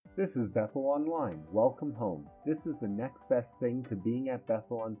This is Bethel Online. Welcome home. This is the next best thing to being at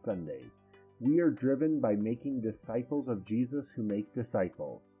Bethel on Sundays. We are driven by making disciples of Jesus who make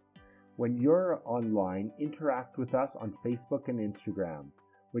disciples. When you're online, interact with us on Facebook and Instagram.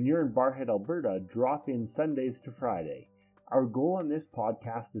 When you're in Barhead, Alberta, drop in Sundays to Friday. Our goal on this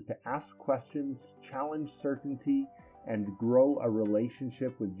podcast is to ask questions, challenge certainty, and grow a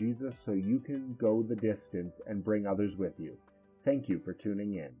relationship with Jesus so you can go the distance and bring others with you. Thank you for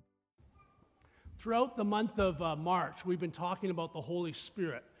tuning in. Throughout the month of March, we've been talking about the Holy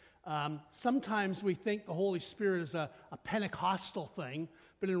Spirit. Sometimes we think the Holy Spirit is a Pentecostal thing,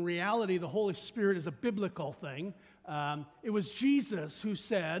 but in reality, the Holy Spirit is a biblical thing. It was Jesus who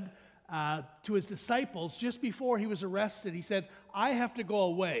said to his disciples, just before he was arrested, he said, I have to go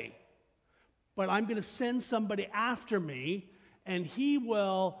away, but I'm going to send somebody after me, and he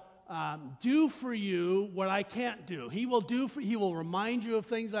will do for you what I can't do. He will remind you of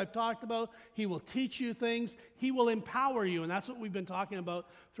things I've talked about. He will teach you things. He will empower you, and that's what we've been talking about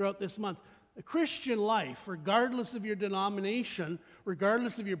throughout this month. The Christian life, regardless of your denomination,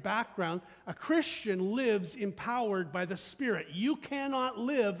 regardless of your background, a Christian lives empowered by the Spirit. You cannot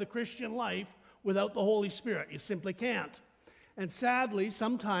live the Christian life without the Holy Spirit. You simply can't. And sadly,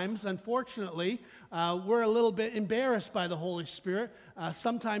 sometimes, unfortunately, we're a little bit embarrassed by the Holy Spirit.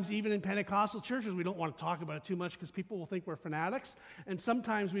 Sometimes even in Pentecostal churches, we don't want to talk about it too much because people will think we're fanatics. And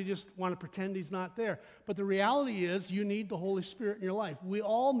sometimes we just want to pretend he's not there. But the reality is you need the Holy Spirit in your life. We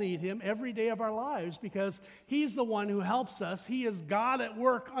all need him every day of our lives because he's the one who helps us. He is God at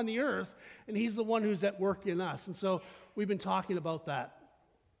work on the earth, and he's the one who's at work in us. And so we've been talking about that.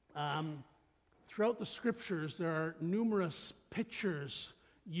 Throughout the scriptures, there are numerous pictures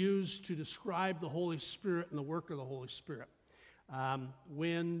used to describe the Holy Spirit and the work of the Holy Spirit.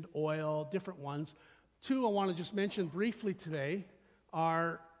 Wind, oil, different ones. Two I want to just mention briefly today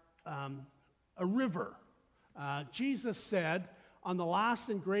are a river. Jesus said, on the last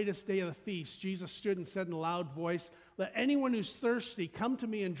and greatest day of the feast, Jesus stood and said in a loud voice, let anyone who's thirsty come to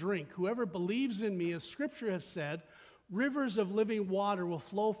me and drink. Whoever believes in me, as Scripture has said, rivers of living water will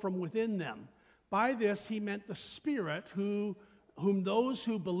flow from within them. By this he meant the Spirit whom those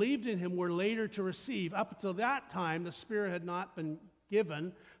who believed in him were later to receive. Up until that time, the Spirit had not been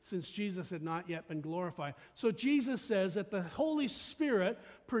given since Jesus had not yet been glorified. So Jesus says that the Holy Spirit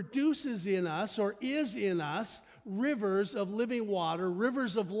produces in us or is in us rivers of living water,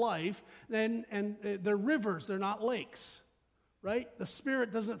 rivers of life, and they're rivers, they're not lakes, right? The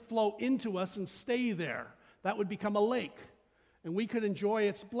Spirit doesn't flow into us and stay there. That would become a lake. And we could enjoy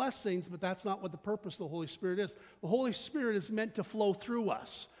its blessings, but that's not what the purpose of the Holy Spirit is. The Holy Spirit is meant to flow through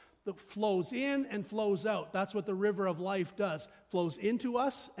us. That flows in and flows out. That's what the river of life does. Flows into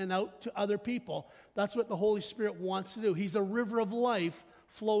us and out to other people. That's what the Holy Spirit wants to do. He's a river of life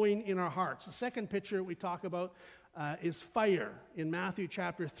flowing in our hearts. The second picture we talk about is fire. In Matthew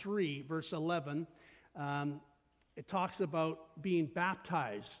chapter 3, verse 11, it talks about being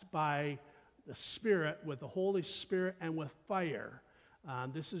baptized by the Spirit, with the Holy Spirit and with fire.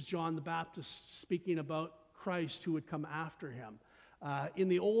 This is John the Baptist speaking about Christ who would come after him. In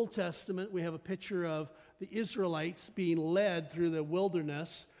the Old Testament, we have a picture of the Israelites being led through the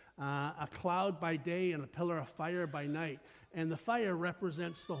wilderness, a cloud by day and a pillar of fire by night. And the fire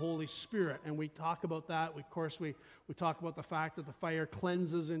represents the Holy Spirit. And we talk about that. We talk about the fact that the fire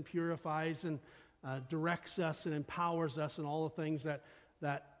cleanses and purifies and directs us and empowers us and all the things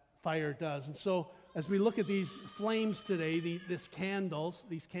that fire does. And so as we look at these flames today, these candles,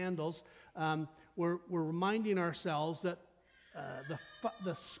 we're reminding ourselves that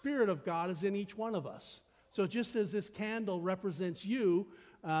the Spirit of God is in each one of us. So just as this candle represents you,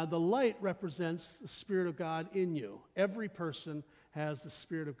 the light represents the Spirit of God in you. Every person has the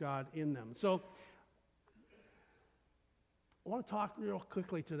Spirit of God in them. So I want to talk real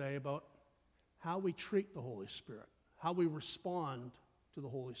quickly today about how we treat the Holy Spirit, how we respond to the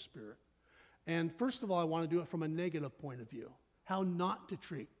Holy Spirit. And first of all, I want to do it from a negative point of view, how not to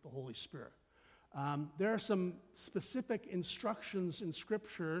treat the Holy Spirit. There are some specific instructions in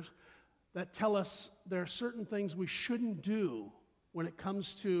Scriptures that tell us there are certain things we shouldn't do when it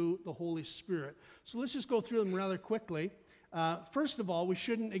comes to the Holy Spirit. So let's just go through them rather quickly. First of all, we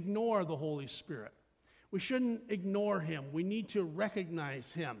shouldn't ignore the Holy Spirit. We shouldn't ignore him. We need to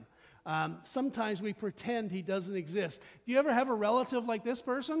recognize him. Sometimes we pretend he doesn't exist. Do you ever have a relative like this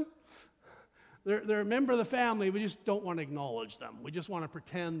person? They're a member of the family. We just don't want to acknowledge them. We just want to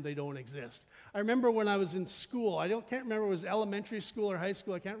pretend they don't exist. I remember when I was in school. Can't remember if it was elementary school or high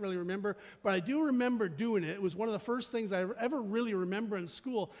school. I can't really remember. But I do remember doing it. It was one of the first things I ever really remember in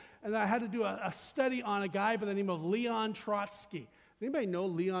school. And I had to do a study on a guy by the name of Leon Trotsky. anybody know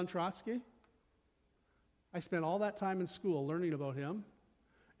Leon Trotsky? I spent all that time in school learning about him,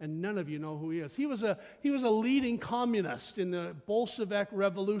 and none of you know who he is. He was a leading communist in the Bolshevik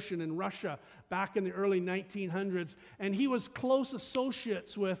Revolution in Russia back in the early 1900s, and he was close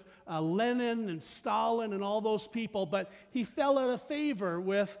associates with Lenin and Stalin and all those people, but he fell out of favor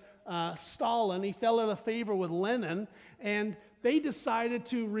with Stalin. He fell out of favor with Lenin, and they decided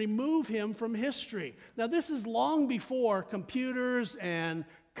to remove him from history. Now, this is long before computers and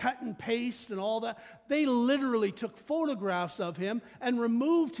cut and paste and all that. They literally took photographs of him and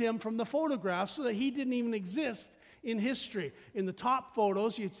removed him from the photographs so that he didn't even exist in history. In the top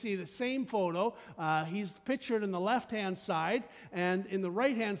photos, you'd see the same photo. He's pictured in the left-hand side, and in the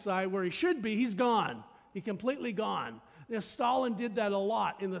right-hand side where he should be, he's gone. He's completely gone. Now, Stalin did that a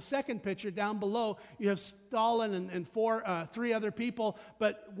lot. In the second picture down below, you have Stalin and three other people,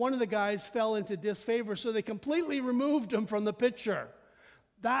 but one of the guys fell into disfavor, so they completely removed him from the picture.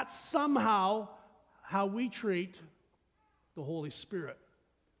 That's somehow how we treat the Holy Spirit.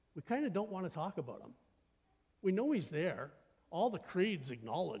 We kind of don't want to talk about him. We know he's there. All the creeds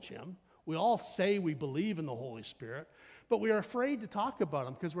acknowledge him. We all say we believe in the Holy Spirit, but we are afraid to talk about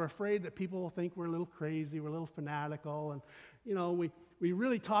him because we're afraid that people will think we're a little crazy, we're a little fanatical, and we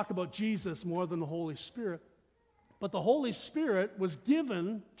really talk about Jesus more than the Holy Spirit. But the Holy Spirit was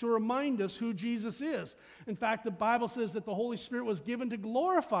given to remind us who Jesus is. In fact, the Bible says that the Holy Spirit was given to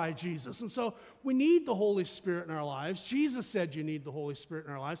glorify Jesus. And so we need the Holy Spirit in our lives. Jesus said you need the Holy Spirit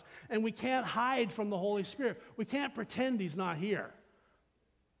in our lives. And we can't hide from the Holy Spirit. We can't pretend he's not here.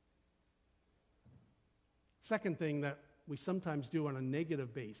 Second thing that we sometimes do on a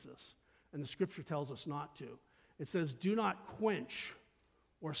negative basis, and the Scripture tells us not to, it says, do not quench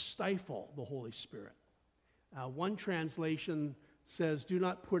or stifle the Holy Spirit. One translation says, do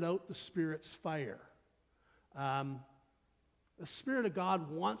not put out the Spirit's fire. The Spirit of God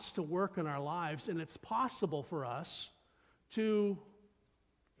wants to work in our lives, and it's possible for us to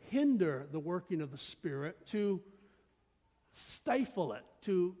hinder the working of the Spirit, to stifle it,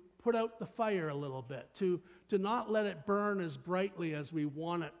 to put out the fire a little bit, to not let it burn as brightly as we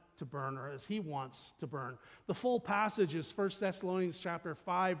want it to burn or as he wants to burn. The full passage is 1 Thessalonians chapter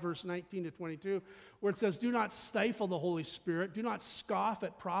 5, verse 19 to 22, where it says, do not stifle the Holy Spirit, do not scoff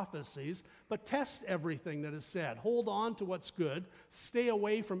at prophecies, but test everything that is said. Hold on to what's good, stay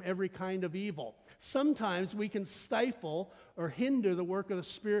away from every kind of evil. Sometimes we can stifle or hinder the work of the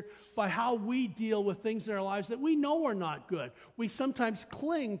Spirit by how we deal with things in our lives that we know are not good. We sometimes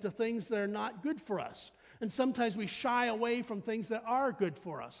cling to things that are not good for us. And sometimes we shy away from things that are good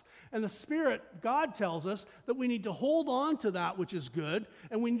for us. And the Spirit, God tells us that we need to hold on to that which is good,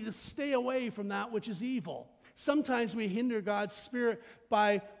 and we need to stay away from that which is evil. Sometimes we hinder God's Spirit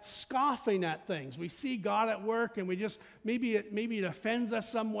by scoffing at things. We see God at work, and we just, maybe it offends us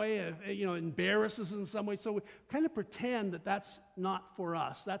some way, embarrasses us in some way. So we kind of pretend that that's not for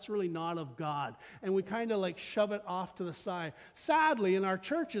us. That's really not of God. And we kind of like shove it off to the side. Sadly, in our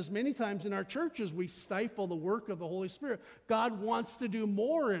churches, many times in our churches, we stifle the work of the Holy Spirit. God wants to do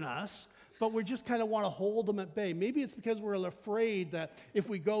more in us, but we just kind of want to hold them at bay. Maybe it's because we're afraid that if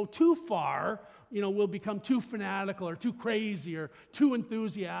we go too far, we'll become too fanatical or too crazy or too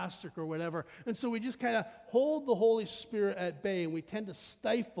enthusiastic or whatever. And so we just kind of hold the Holy Spirit at bay, and we tend to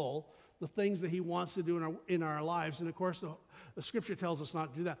stifle the things that he wants to do in our lives. And of course, the Scripture tells us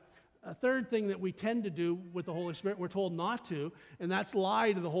not to do that. A third thing that we tend to do with the Holy Spirit, we're told not to, and that's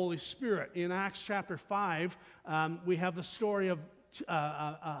lie to the Holy Spirit. In Acts chapter 5, we have the story of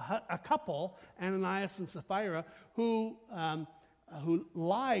a couple, Ananias and Sapphira, who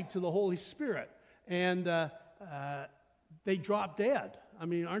lied to the Holy Spirit, and they dropped dead. I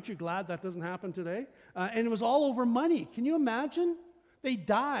mean, aren't you glad that doesn't happen today? And it was all over money. Can you imagine? They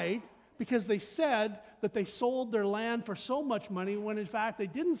died because they said that they sold their land for so much money when in fact they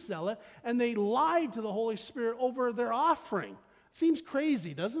didn't sell it, and they lied to the Holy Spirit over their offering. Seems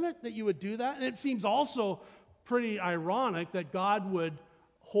crazy, doesn't it, that you would do that? And it seems also pretty ironic that God would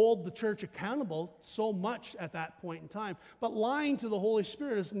hold the church accountable so much at that point in time. But lying to the Holy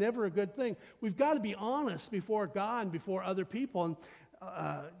Spirit is never a good thing. We've got to be honest before God and before other people, and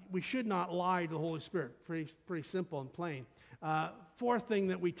we should not lie to the Holy Spirit. Pretty simple and plain. Fourth thing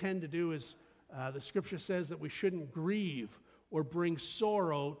that we tend to do is the Scripture says that we shouldn't grieve or bring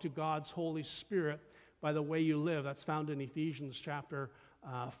sorrow to God's Holy Spirit by the way you live. That's found in Ephesians chapter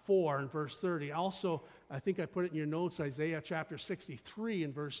 4 and verse 30. Also, I think I put it in your notes, Isaiah chapter 63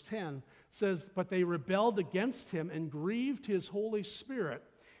 and verse 10 says, but they rebelled against him and grieved his Holy Spirit,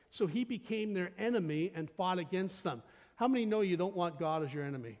 so he became their enemy and fought against them. How many know you don't want God as your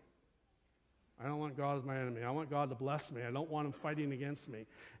enemy? I don't want God as my enemy. I want God to bless me. I don't want him fighting against me.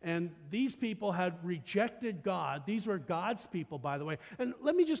 And these people had rejected God. These were God's people, by the way. And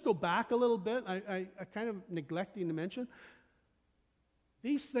let me just go back a little bit. I kind of neglecting to mention.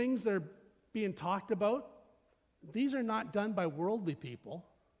 These things that are being talked about, these are not done by worldly people.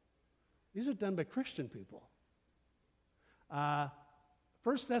 These are done by Christian people. 1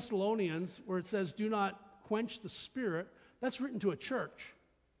 Thessalonians, where it says, do not quench the spirit, that's written to a church.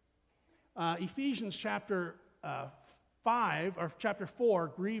 Ephesians chapter 5, or chapter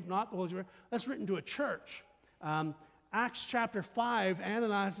 4, grieve not the Holy Spirit, that's written to a church. Acts chapter 5,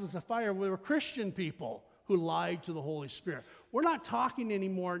 Ananias and Sapphira were Christian people who lied to the Holy Spirit. We're not talking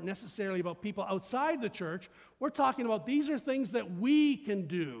anymore necessarily about people outside the church. We're talking about these are things that we can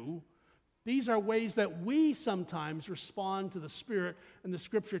do. These are ways that we sometimes respond to the Spirit, and the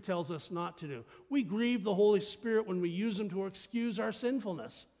Scripture tells us not to do. We grieve the Holy Spirit when we use Him to excuse our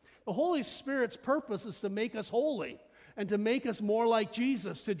sinfulness. The Holy Spirit's purpose is to make us holy and to make us more like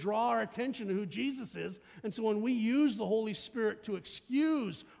Jesus, to draw our attention to who Jesus is. And so when we use the Holy Spirit to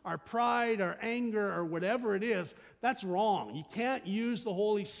excuse our pride, our anger, or whatever it is, that's wrong. You can't use the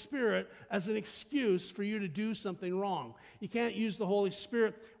Holy Spirit as an excuse for you to do something wrong. You can't use the Holy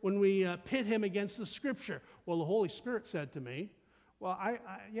Spirit when we pit Him against the Scripture. Well, the Holy Spirit said to me, well,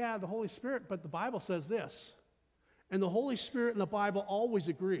 yeah, the Holy Spirit, but the Bible says this. And the Holy Spirit and the Bible always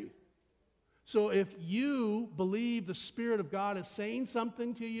agree. So if you believe the Spirit of God is saying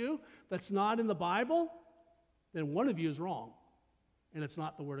something to you that's not in the Bible, then one of you is wrong, and it's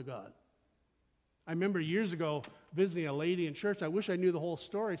not the Word of God. I remember years ago visiting a lady in church. I wish I knew the whole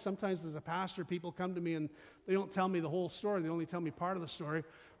story. Sometimes as a pastor, people come to me and they don't tell me the whole story. They only tell me part of the story.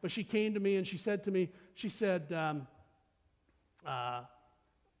 But she came to me and she said to me,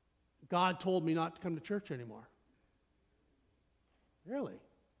 God told me not to come to church anymore. Really?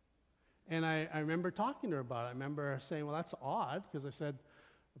 And I remember talking to her about it. I remember saying, well, that's odd, because I said,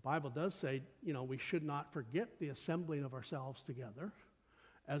 the Bible does say, we should not forget the assembling of ourselves together,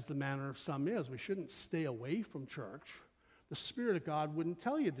 as the manner of some is. We shouldn't stay away from church. The Spirit of God wouldn't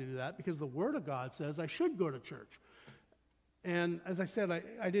tell you to do that, because the Word of God says I should go to church. And as I said,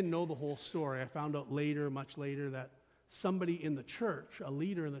 I didn't know the whole story. I found out later, much later, that somebody in the church, a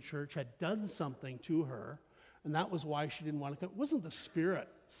leader in the church, had done something to her, and that was why she didn't want to come. It wasn't the Spirit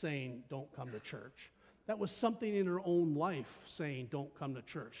saying, don't come to church. That was something in her own life saying, don't come to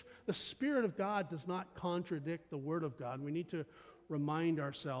church. The Spirit of God does not contradict the Word of God. We need to remind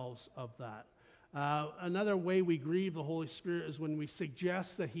ourselves of that. Another way we grieve the Holy Spirit is when we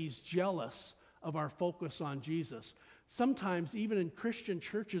suggest that He's jealous of our focus on Jesus. Sometimes, even in Christian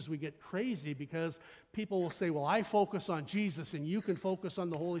churches, we get crazy because people will say, well, I focus on Jesus and you can focus on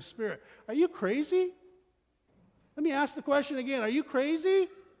the Holy Spirit. Are you crazy? Let me ask the question again. Are you crazy?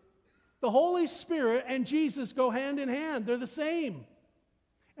 The Holy Spirit and Jesus go hand in hand. They're the same.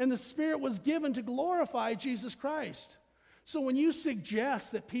 And the Spirit was given to glorify Jesus Christ. So when you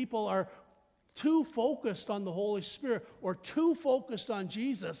suggest that people are too focused on the Holy Spirit or too focused on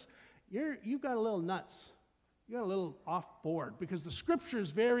Jesus, you've got a little nuts. You got a little off board, because the Scripture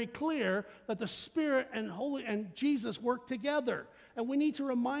is very clear that the Spirit and Jesus work together. And we need to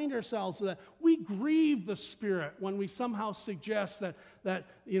remind ourselves of that. We grieve the Spirit when we somehow suggest that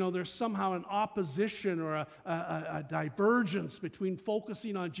there's somehow an opposition or a divergence between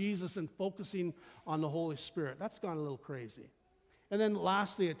focusing on Jesus and focusing on the Holy Spirit. That's gone a little crazy. And then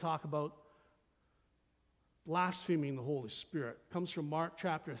lastly, I talk about blaspheming the Holy Spirit. It comes from Mark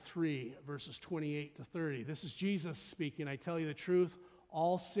chapter 3, verses 28 to 30. This is Jesus speaking. I tell you the truth,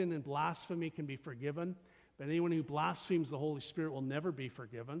 all sin and blasphemy can be forgiven, but anyone who blasphemes the Holy Spirit will never be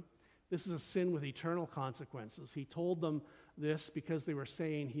forgiven. This is a sin with eternal consequences. He told them this because they were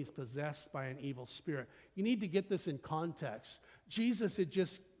saying he's possessed by an evil spirit. You need to get this in context. Jesus had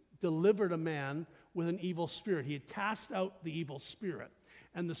just delivered a man with an evil spirit. He had cast out the evil spirit.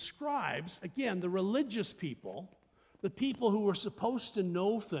 And the scribes, again, the religious people, the people who were supposed to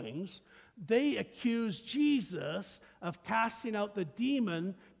know things, they accused Jesus of casting out the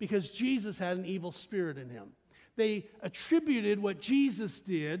demon because Jesus had an evil spirit in him. They attributed what Jesus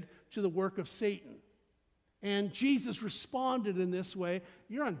did to the work of Satan. And Jesus responded in this way.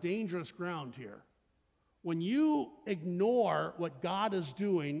 You're on dangerous ground here. When you ignore what God is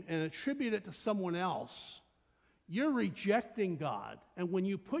doing and attribute it to someone else, you're rejecting God. And when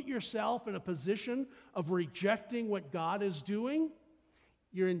you put yourself in a position of rejecting what God is doing,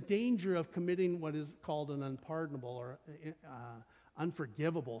 you're in danger of committing what is called an unpardonable or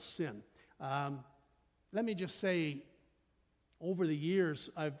unforgivable sin. Let me just say, over the years,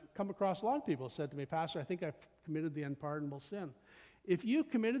 I've come across a lot of people who said to me, Pastor, I think I've committed the unpardonable sin. If you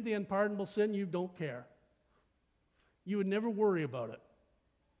committed the unpardonable sin, you don't care. You would never worry about it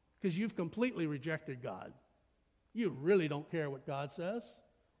because you've completely rejected God. You really don't care what God says.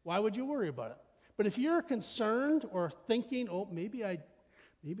 Why would you worry about it? But if you're concerned or thinking, oh, maybe I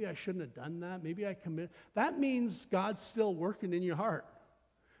shouldn't have done that, maybe I committed, that means God's still working in your heart.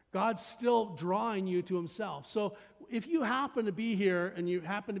 God's still drawing you to himself. So if you happen to be here and you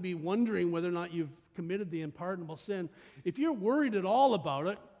happen to be wondering whether or not you've committed the unpardonable sin, if you're worried at all about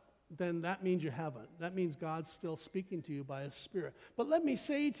it, then that means you haven't. That means God's still speaking to you by his Spirit. But let me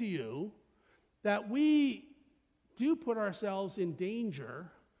say to you that we do put ourselves in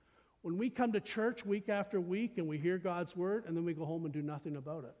danger when we come to church week after week and we hear God's word and then we go home and do nothing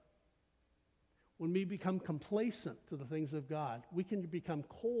about it. When we become complacent to the things of God, we can become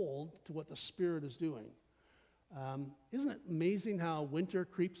cold to what the Spirit is doing. Isn't it amazing how winter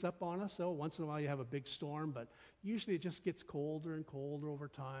creeps up on us? Once in a while you have a big storm, but usually it just gets colder and colder over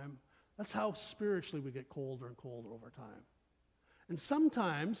time. That's how spiritually we get colder and colder over time. And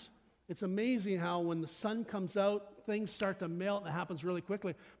sometimes it's amazing how when the sun comes out, things start to melt and it happens really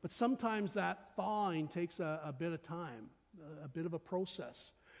quickly. But sometimes that thawing takes a bit of time, a bit of a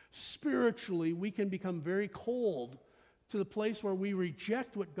process. Spiritually, we can become very cold to the place where we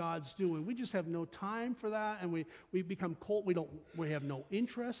reject what God's doing. We just have no time for that, and we become cold. We have no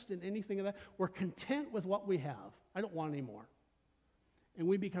interest in anything of that. We're content with what we have. I don't want any more. And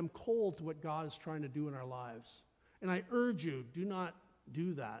we become cold to what God is trying to do in our lives. And I urge you, do not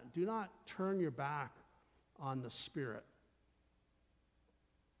do that. Do not turn your back on the Spirit.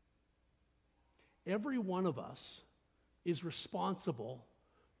 Every one of us is responsible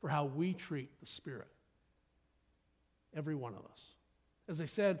for how we treat the Spirit. Every one of us. As I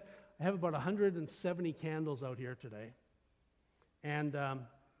said, I have about 170 candles out here today. And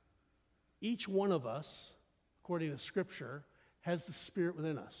each one of us, according to Scripture, has the Spirit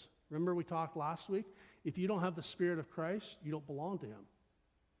within us. Remember we talked last week? If you don't have the Spirit of Christ, you don't belong to him.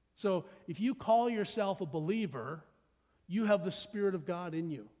 So if you call yourself a believer, you have the Spirit of God in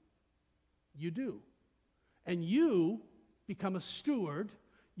you. You do. And you become a steward.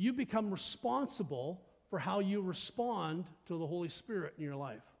 You become responsible for how you respond to the Holy Spirit in your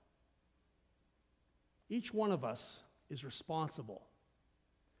life. Each one of us is responsible.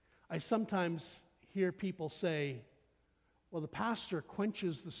 I sometimes hear people say, well, the pastor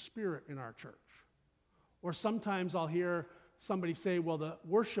quenches the Spirit in our church. Or sometimes I'll hear somebody say, well, the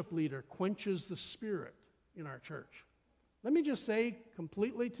worship leader quenches the Spirit in our church. Let me just say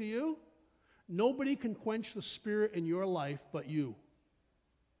completely to you, nobody can quench the Spirit in your life but you.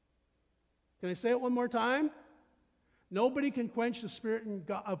 Can I say it one more time? Nobody can quench the Spirit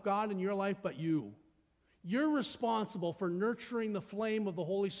of God in your life but you. You're responsible for nurturing the flame of the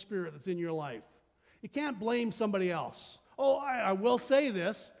Holy Spirit that's in your life. You can't blame somebody else. Oh, I will say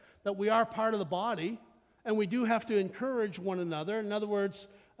this, that we are part of the body, and we do have to encourage one another. In other words,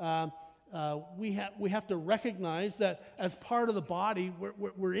 we have to recognize that as part of the body,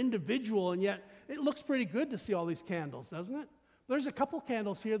 we're individual, and yet it looks pretty good to see all these candles, doesn't it? There's a couple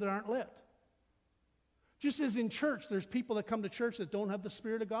candles here that aren't lit. Just as in church, there's people that come to church that don't have the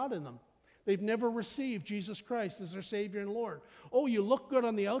Spirit of God in them. They've never received Jesus Christ as their Savior and Lord. Oh, you look good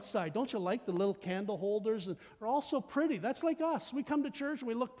on the outside. Don't you like the little candle holders? And they're all so pretty. That's like us. We come to church and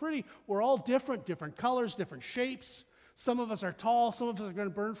we look pretty. We're all different colors, different shapes. Some of us are tall. Some of us are going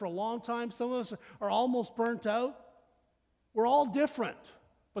to burn for a long time. Some of us are almost burnt out. We're all different.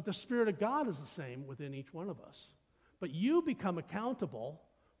 But the Spirit of God is the same within each one of us. But you become accountable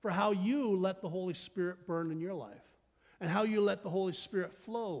for how you let the Holy Spirit burn in your life and how you let the Holy Spirit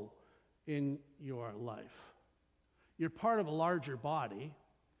flow in your life. You're part of a larger body,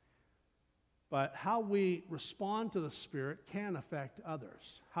 but how we respond to the Spirit can affect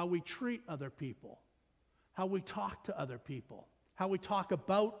others. How we treat other people, how we talk to other people, how we talk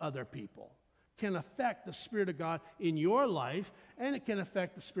about other people can affect the Spirit of God in your life, and it can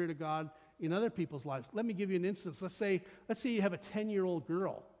affect the Spirit of God in other people's lives. Let me give you an instance. Let's say you have a 10-year-old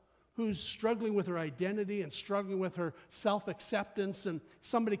girl who's struggling with her identity and struggling with her self-acceptance, and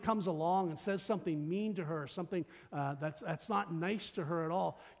somebody comes along and says something mean to her, something that's not nice to her at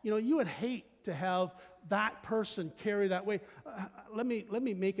all. You know, you would hate to have that person carry that way. Let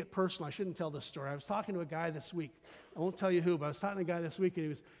me make it personal. I shouldn't tell this story. I was talking to a guy this week. I won't tell you who, but I was talking to a guy this week,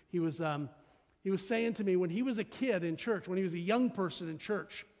 and he was saying to me, when he was a kid in church, when he was a young person in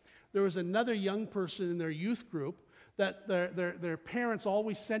church, there was another young person in their youth group that their parents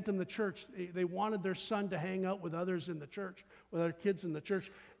always sent them to church. They wanted their son to hang out with others in the church, with other kids in the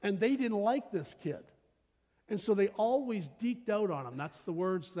church, and they didn't like this kid. And so they always deked out on him. That's the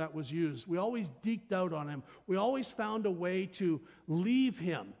words that was used. We always deked out on him. We always found a way to leave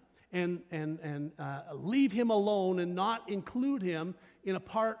him and leave him alone and not include him in a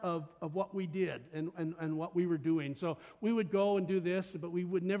part of what we did and what we were doing. So we would go and do this, but we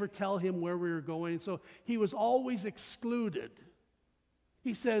would never tell him where we were going. So he was always excluded.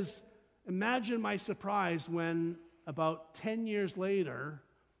 He says, imagine my surprise when about 10 years later,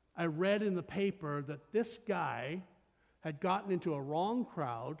 I read in the paper that this guy had gotten into a wrong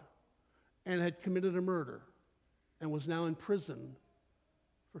crowd and had committed a murder and was now in prison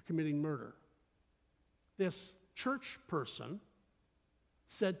for committing murder. This church person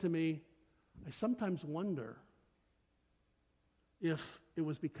said to me, I sometimes wonder if it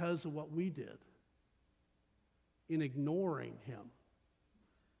was because of what we did in ignoring him,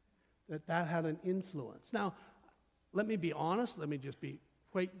 that had an influence. Now, let me be honest, let me just be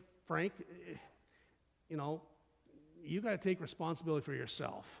quite frank. You know, you got to take responsibility for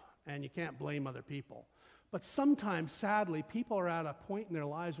yourself, and you can't blame other people. But sometimes, sadly, people are at a point in their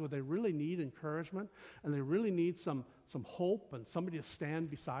lives where they really need encouragement, and they really need some hope and somebody to stand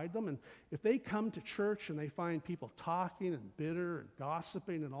beside them. And if they come to church and they find people talking and bitter and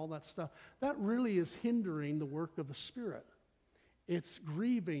gossiping and all that stuff, that really is hindering the work of the Spirit. It's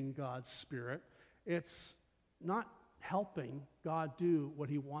grieving God's Spirit. It's not helping God do what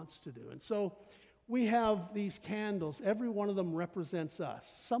he wants to do. And so we have these candles. Every one of them represents us.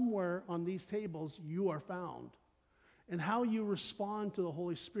 Somewhere on these tables you are found. And how you respond to the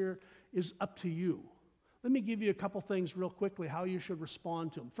Holy Spirit is up to you. Let me give you a couple things real quickly how you should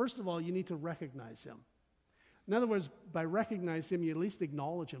respond to him. First of all, you need to recognize him. In other words, by recognizing him, you at least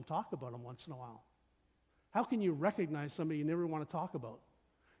acknowledge him, talk about him once in a while. How can you recognize somebody you never want to talk about?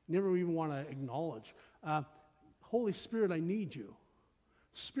 You never even want to acknowledge. Holy Spirit, I need you.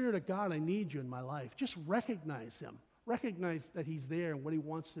 Spirit of God, I need you in my life. Just recognize him. Recognize that he's there and what he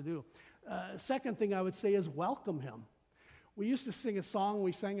wants to do. Second thing I would say is welcome him. We used to sing a song,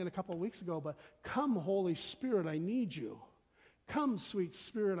 we sang it a couple of weeks ago, but come, Holy Spirit, I need you. Come, sweet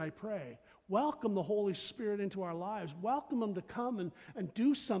Spirit, I pray. Welcome the Holy Spirit into our lives. Welcome him to come and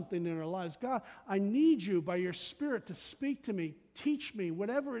do something in our lives. God, I need you by your Spirit to speak to me, teach me,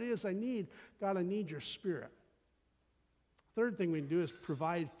 whatever it is I need. God, I need your Spirit. Third thing we can do is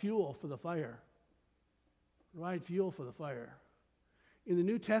provide fuel for the fire. Provide fuel for the fire. In the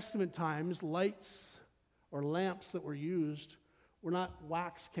New Testament times, lights or lamps that were used were not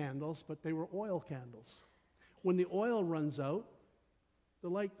wax candles, but they were oil candles. When the oil runs out, the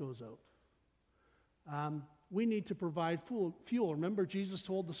light goes out. We need to provide fuel. Remember, Jesus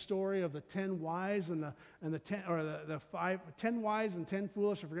told the story of the 10 wise and the 10 wise and 10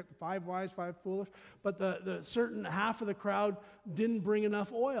 foolish. I forget the 5 wise, 5 foolish. But the certain half of the crowd didn't bring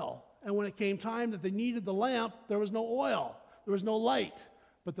enough oil. And when it came time that they needed the lamp, there was no oil. There was no light.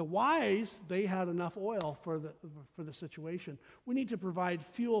 But the wise, they had enough oil for the situation. We need to provide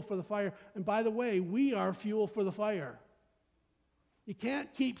fuel for the fire. And by the way, we are fuel for the fire. You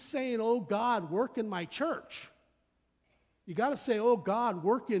can't keep saying, oh, God, work in my church. You got to say, oh, God,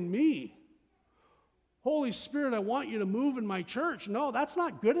 work in me. Holy Spirit, I want you to move in my church. No, that's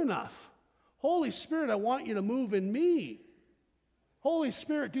not good enough. Holy Spirit, I want you to move in me. Holy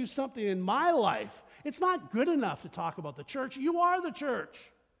Spirit, do something in my life. It's not good enough to talk about the church. You are the church.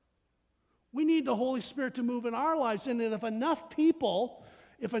 We need the Holy Spirit to move in our lives. And if enough people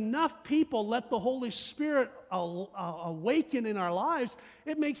let the Holy Spirit awaken in our lives,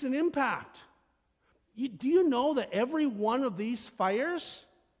 it makes an impact. Do you know that every one of these fires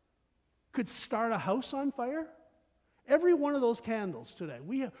could start a house on fire? Every one of those candles today.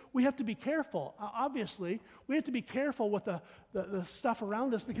 We have to be careful. Obviously, we have to be careful with the stuff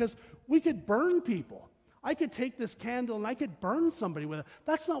around us because we could burn people. I could take this candle and I could burn somebody with it.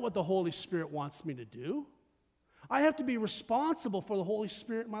 That's not what the Holy Spirit wants me to do. I have to be responsible for the Holy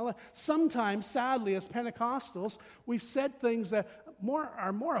Spirit in my life. Sometimes, sadly, as Pentecostals, we've said things that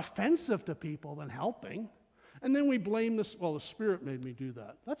are more offensive to people than helping. And then we blame this, well, the Spirit made me do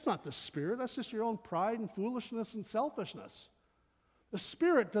that. That's not the Spirit. That's just your own pride and foolishness and selfishness. The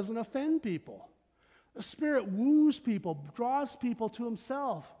Spirit doesn't offend people. The Spirit woos people, draws people to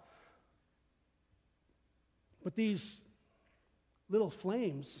himself. But these little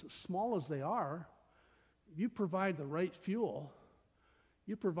flames, small as they are, you provide the right fuel,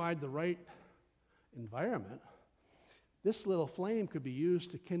 you provide the right environment, this little flame could be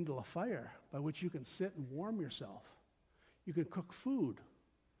used to kindle a fire by which you can sit and warm yourself. You can cook food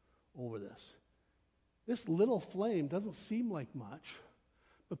over this. This little flame doesn't seem like much,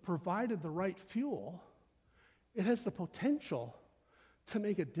 but provided the right fuel, it has the potential to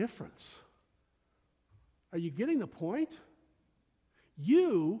make a difference. Are you getting the point?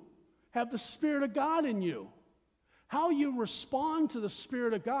 You have the Spirit of God in you. How you respond to the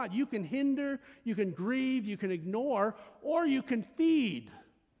Spirit of God, you can hinder, you can grieve, you can ignore, or you can feed.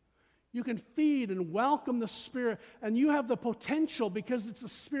 You can feed and welcome the Spirit, and you have the potential, because it's the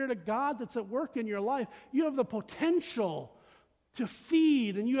Spirit of God that's at work in your life, you have the potential to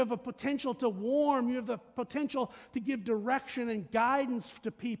feed, and you have a potential to warm, you have the potential to give direction and guidance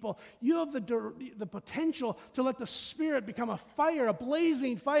to people. You have the potential to let the Spirit become a fire, a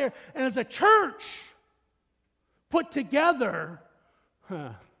blazing fire, and as a church put together,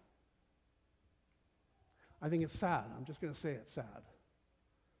 I think it's sad. I'm just going to say it's sad.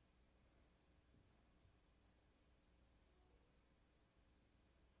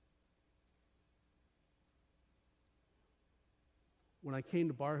 When I came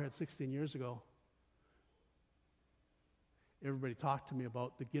to Barhead 16 years ago, everybody talked to me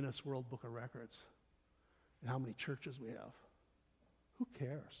about the Guinness World Book of Records and how many churches we have. Who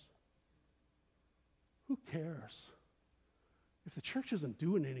cares? Who cares? If the church isn't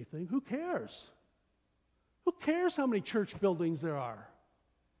doing anything, who cares? Who cares how many church buildings there are?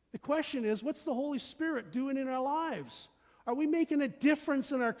 The question is, what's the Holy Spirit doing in our lives? Are we making a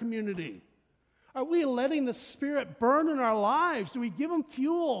difference in our community? Are we letting the Spirit burn in our lives? Do we give Him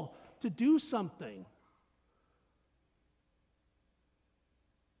fuel to do something?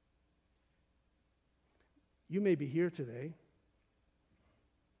 You may be here today.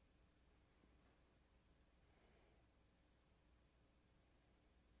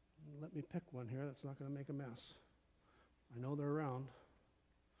 Let me pick one here that's not going to make a mess. I know they're around.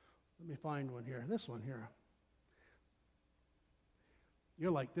 Let me find one here. This one here.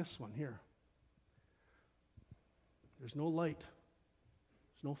 You're like this one here. There's no light.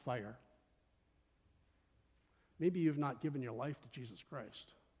 There's no fire. Maybe you've not given your life to Jesus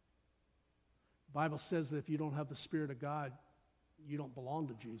Christ. The Bible says that if you don't have the Spirit of God, you don't belong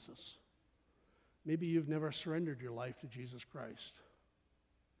to Jesus. Maybe you've never surrendered your life to Jesus Christ.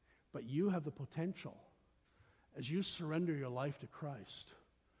 But you have the potential, as you surrender your life to Christ,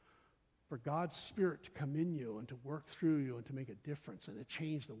 for God's Spirit to come in you and to work through you and to make a difference and to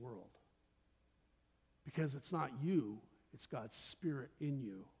change the world. Because it's not you, it's God's Spirit in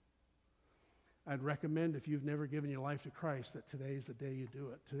you. I'd recommend, if you've never given your life to Christ, that today's the day you do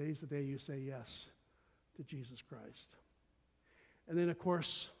it. Today's the day you say yes to Jesus Christ. And then, of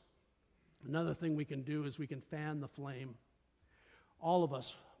course, another thing we can do is we can fan the flame. All of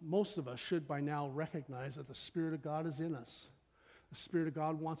us, most of us, should by now recognize that the Spirit of God is in us. The Spirit of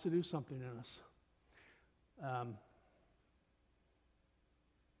God wants to do something in us.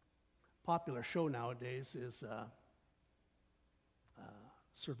 Popular show nowadays is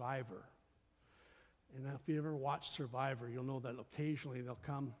Survivor. And if you ever watch Survivor, you'll know that occasionally they'll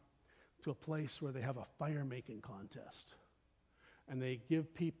come to a place where they have a fire-making contest. And they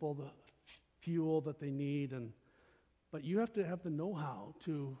give people the fuel that they need, but you have to have the know-how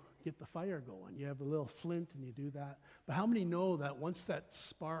to get the fire going. You have a little flint and you do that. But how many know that once that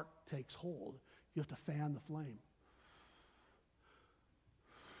spark takes hold, you have to fan the flame?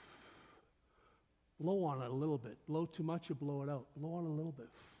 Blow on it a little bit. Blow too much, you blow it out. Blow on it a little bit.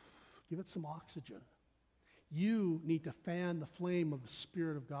 Give it some oxygen. You need to fan the flame of the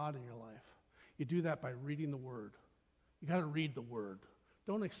Spirit of God in your life. You do that by reading the Word. You got to read the Word.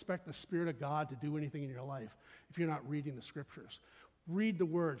 Don't expect the Spirit of God to do anything in your life if you're not reading the Scriptures. Read the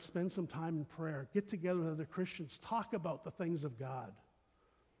Word. Spend some time in prayer. Get together with other Christians. Talk about the things of God.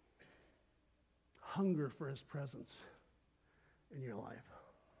 Hunger for His presence in your life.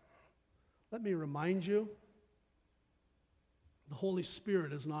 Let me remind you, the Holy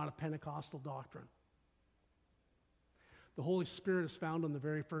Spirit is not a Pentecostal doctrine. The Holy Spirit is found on the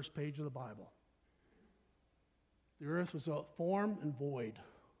very first page of the Bible. The earth was without form and void.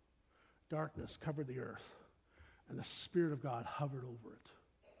 Darkness covered the earth, and the Spirit of God hovered over it.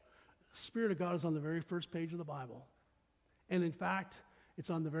 The Spirit of God is on the very first page of the Bible. And in fact, it's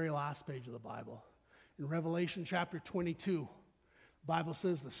on the very last page of the Bible. In Revelation chapter 22, the Bible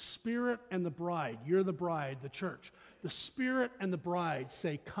says the Spirit and the bride, you're the bride, the church. The Spirit and the bride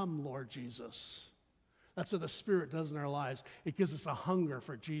say, "Come, Lord Jesus." That's what the Spirit does in our lives. It gives us a hunger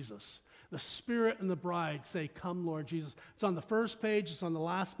for Jesus. The Spirit and the bride say, "Come, Lord Jesus." It's on the first page, it's on the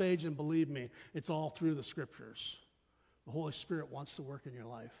last page, and believe me, it's all through the Scriptures. The Holy Spirit wants to work in your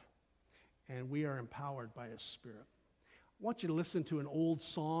life, and we are empowered by His Spirit. I want you to listen to an old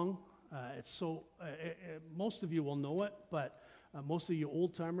song. Most of you will know it, but most of you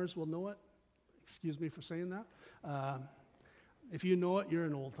old-timers will know it. Excuse me for saying that. If you know it, you're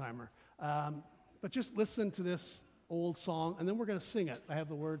an old-timer. But just listen to this old song, and then we're going to sing it. I have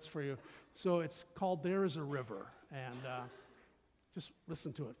the words for you. So it's called There Is a River, and just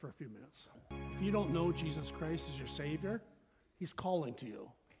listen to it for a few minutes. If you don't know Jesus Christ as your Savior, he's calling to you.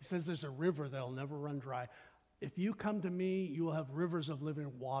 He says there's a river that will never run dry. If you come to me, you will have rivers of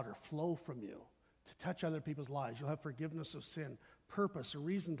living water flow from you to touch other people's lives. You'll have forgiveness of sin, purpose, a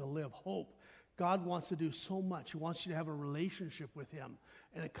reason to live, hope. God wants to do so much. He wants you to have a relationship with him,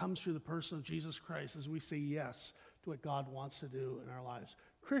 and it comes through the person of Jesus Christ as we say yes to what God wants to do in our lives.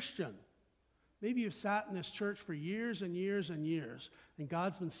 Christian, maybe you've sat in this church for years and years and years, and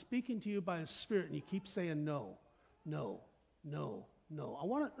God's been speaking to you by his Spirit, and you keep saying no, no, no, no. I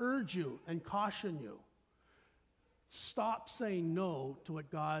want to urge you and caution you. Stop saying no to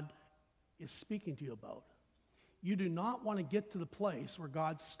what God is speaking to you about. You do not want to get to the place where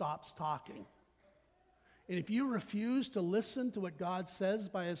God stops talking. And if you refuse to listen to what God says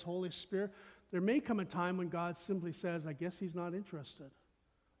by his Holy Spirit, there may come a time when God simply says, I guess he's not interested.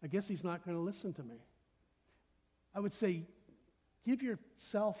 I guess he's not going to listen to me. I would say, give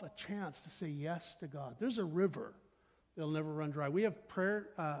yourself a chance to say yes to God. There's a river that'll never run dry. We have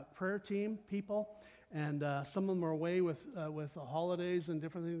prayer team people, and some of them are away with the holidays and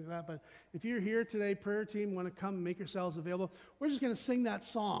different things like that. But if you're here today, prayer team, want to come and make yourselves available, we're just going to sing that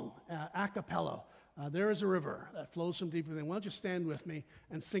song a cappella. There is a river that flows from deep within. Why don't you stand with me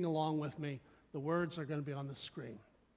and sing along with me? The words are going to be on the screen.